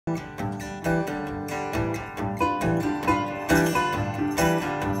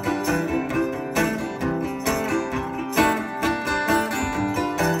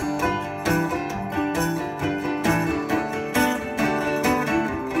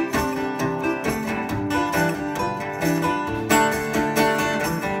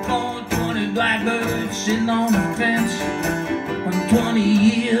Sitting on the fence. For 20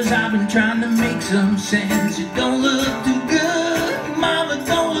 years I've been trying to make some sense. It don't look too good, mama,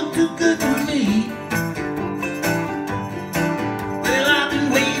 don't look too good for me. Well, I've been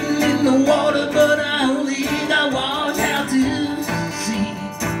waiting in the water, but I only got wash out to sea.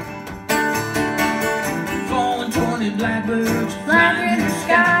 4 and 20 blackbirds flying in the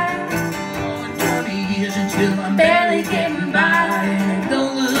sky. 4 and 20 years until I'm barely getting by. And it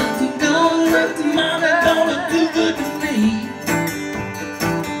don't look too good, mama, don't look too good to me.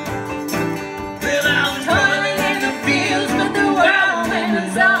 Well, I was toiling in the fields, but the whirlwind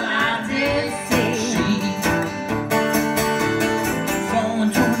was all I did see. 4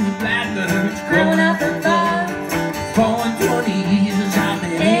 and 20 blackbirds growing up above. 4 and 20 years I've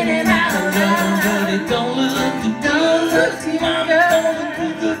been in and out of love, but it don't look too good, mama, don't look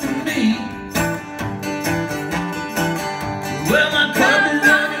too good to me. Well, my cup is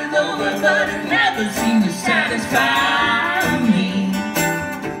running over, but it never seemed to satisfy me.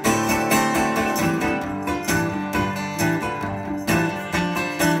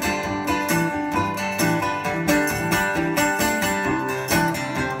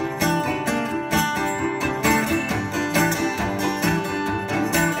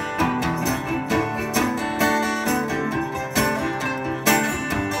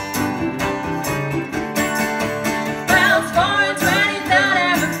 Well, it's 4 and 20, thought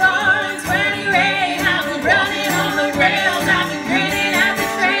every 4 and 20 rain. I've been running on the rails, I've been grinning at the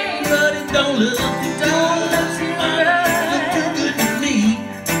train, but it don't look too good to me.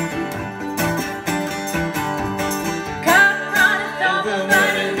 Cup running over,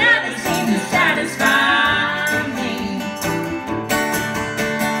 but it never seemed to satisfy me.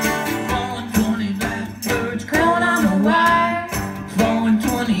 4 and 20 blackbirds crowing on the wire. 4 and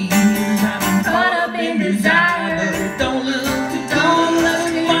 20 years I've been caught up in desire, but it don't look too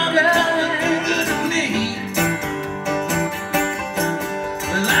good, mama, don't look too good to me.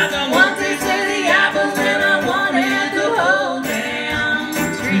 Well, I got one taste of the apple and I wanted the whole damn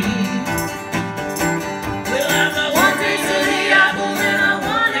tree. Well, I got one taste of the apple and I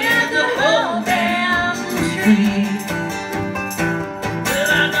wanted the whole damn tree. Well,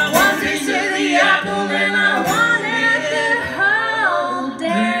 I got one taste of the apple and I wanted the whole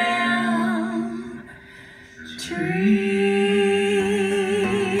damn tree.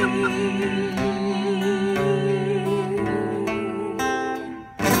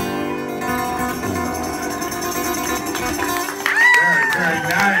 Very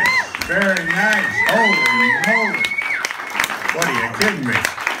nice. Very nice. Holy moly. What are you kidding me?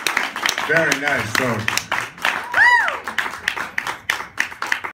 Very nice, folks.